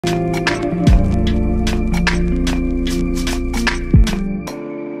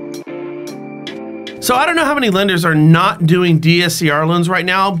So I don't know how many lenders are not doing DSCR loans right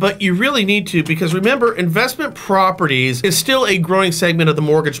now, but you really need to, because remember, investment properties is still a growing segment of the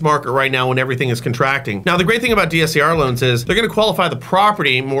mortgage market right now when everything is contracting. Now, the great thing about DSCR loans is they're going to qualify the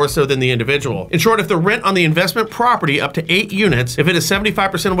property more so than the individual. In short, if the rent on the investment property up to 8 units, if it is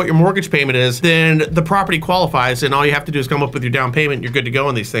 75% of what your mortgage payment is, then the property qualifies, and all you have to do is come up with your down payment and you're good to go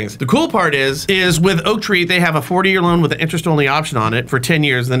on these things. The cool part is with Oak Tree, they have a 40-year loan with an interest-only option on it for 10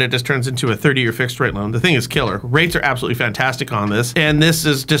 years, then it just turns into a 30-year fixed rate loan. The thing is killer. Rates are absolutely fantastic on this, and this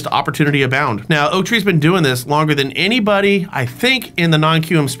is just opportunity abound. Now, Oak Tree's been doing this longer than anybody, I think, in the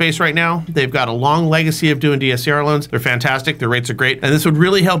non-QM space right now. They've got a long legacy of doing DSCR loans. They're fantastic. Their rates are great, and this would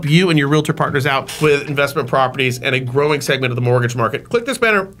really help you and your realtor partners out with investment properties and a growing segment of the mortgage market. Click this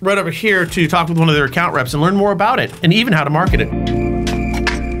banner right over here to talk with one of their account reps and learn more about it, and even how to market it.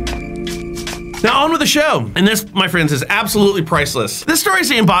 Now on with the show. And this, my friends, is absolutely priceless. This story is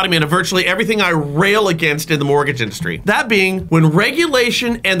the embodiment of virtually everything I rail against in the mortgage industry. That being, when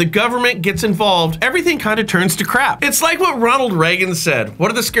regulation and the government gets involved, everything kind of turns to crap. It's like what Ronald Reagan said.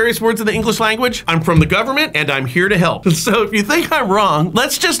 What are the scariest words in the English language? I'm from the government and I'm here to help. So if you think I'm wrong,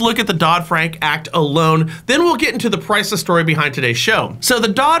 let's just look at the Dodd-Frank Act alone, then we'll get into the priceless story behind today's show. So the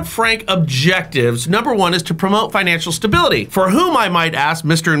Dodd-Frank objectives, number 1 is to promote financial stability, for whom I might ask,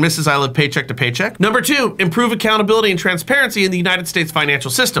 Mr. and Mrs. I live paycheck to paycheck. Number 2, improve accountability and transparency in the United States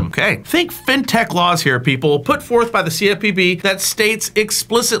financial system. Okay, think fintech laws here, people, put forth by the CFPB that states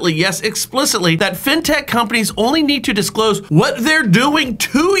explicitly, yes, explicitly, that fintech companies only need to disclose what they're doing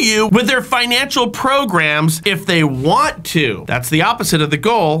to you with their financial programs if they want to. That's the opposite of the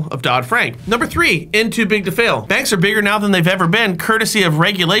goal of Dodd-Frank. Number 3, end too big to fail. Banks are bigger now than they've ever been, courtesy of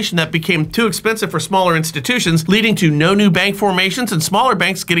regulation that became too expensive for smaller institutions, leading to no new bank formations and smaller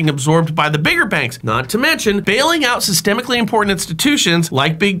banks getting absorbed by the bigger banks. Not to mention, bailing out systemically important institutions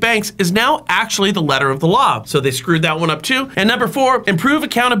like big banks is now actually the letter of the law. So they screwed that one up too. And number 4, improve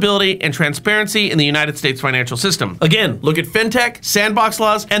accountability and transparency in the United States financial system. Again, look at fintech, sandbox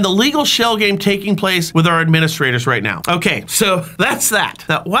laws, and the legal shell game taking place with our administrators right now. Okay, so that's that.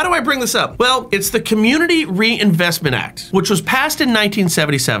 Now, why do I bring this up? Well, it's the Community Reinvestment Act, which was passed in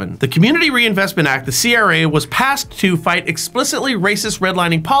 1977. The Community Reinvestment Act, the CRA, was passed to fight explicitly racist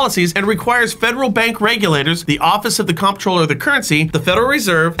redlining policies and requires federal bank regulators, the Office of the Comptroller of the Currency, the Federal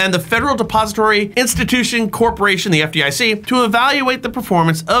Reserve, and the Federal Depository Institution Corporation, the FDIC, to evaluate the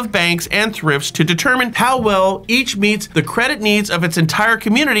performance of banks and thrifts to determine how well each meets the credit needs of its entire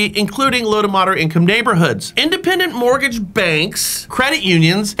community, including low to moderate income neighborhoods. Independent mortgage banks, credit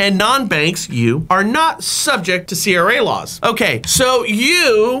unions, and non-banks, you, are not subject to CRA laws. Okay, so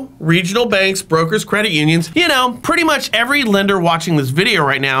you, regional banks, brokers, credit unions, you know, pretty much every lender watching this video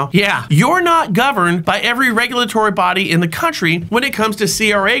right now, yeah, you're not governed by every regulatory body in the country when it comes to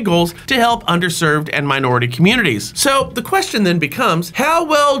CRA goals to help underserved and minority communities. So the question then becomes, how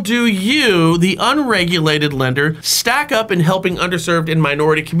well do you, the unregulated lender, stack up in helping underserved and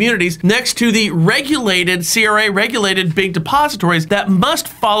minority communities next to the regulated, CRA-regulated big depositories that must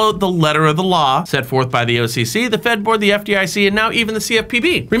follow the letter of the law set forth by the OCC, the Fed Board, the FDIC, and now even the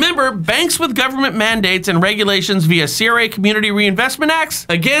CFPB? Remember, banks with government mandates and regulations via CRA Community Reinvestment Acts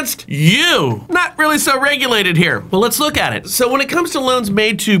against you. Not really so regulated here. Well, let's look at it. So when it comes to loans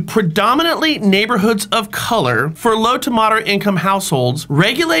made to predominantly neighborhoods of color for low to moderate income households,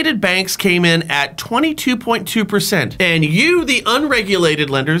 regulated banks came in at 22.2%, and you, the unregulated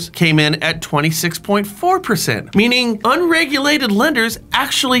lenders, came in at 26.4%, meaning unregulated lenders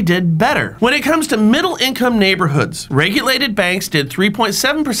actually did better. When it comes to middle income neighborhoods, regulated banks did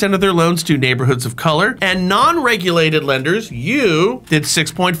 3.7% of their loans to neighborhoods of color, and non-regulated lenders, you, did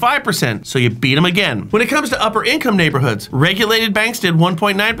 6.5%. So you beat them again. When it comes to upper income neighborhoods, regulated banks did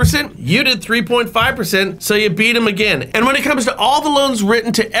 1.9%, you did 3.5%, so you beat them again. And when it comes to all the loans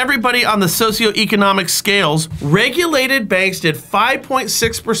written to everybody on the socioeconomic scales, regulated banks did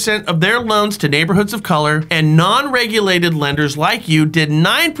 5.6% of their loans to neighborhoods of color, and non-regulated lenders like you did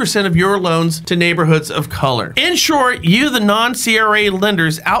 9% of your loans to neighborhoods of color. In short, you, the non-CRA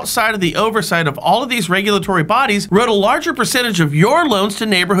lenders outside of the oversight of all of these regulatory bodies, wrote a larger percentage of your loans to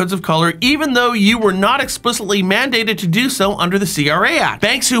neighborhoods of color, even though you were not explicitly mandated to do so under the CRA Act.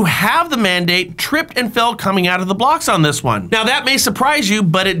 Banks who have the mandate tripped and fell coming out of the blocks on this one. Now that may surprise you,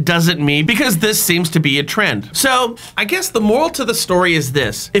 but it doesn't me, because this seems to be a trend. So I guess the moral to the story is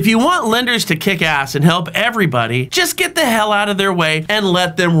this: if you want lenders to kick ass and help everybody, just get the hell out of their way and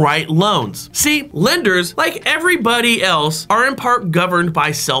let them write loans. See, lenders, like everybody else, are in part governed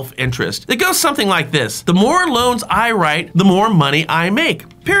by self-interest. It goes something like this: the more loans I write, the more money I make.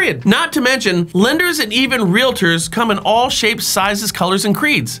 Period. Not to mention, lenders and even realtors come in all shapes, sizes, colors, and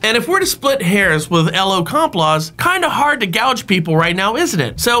creeds. And if we're to split hairs with LO comp laws, kind of hard to gouge people right now, isn't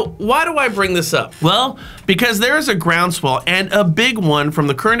it? So why do I bring this up? Well, because there is a groundswell, and a big one, from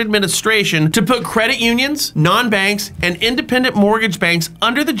the current administration to put credit unions, non-banks, and independent mortgage banks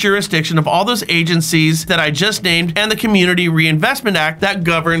under the jurisdiction of all those agencies that I just named and the Community Reinvestment Act that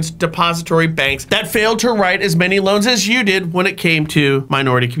governs depository banks that failed to write as many loans as you did when it came to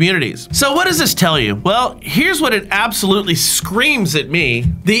minority communities. So what does this tell you? Well, here's what it absolutely screams at me.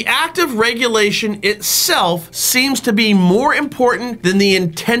 The act of regulation itself seems to be more important than the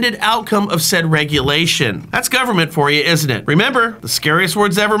intended outcome of said regulation. That's government for you, isn't it? Remember, the scariest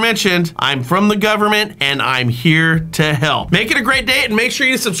words ever mentioned, I'm from the government and I'm here to help. Make it a great day and make sure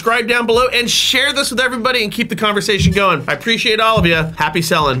you subscribe down below and share this with everybody and keep the conversation going. I appreciate all of you. Happy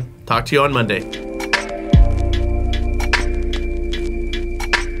selling. Talk to you on Monday.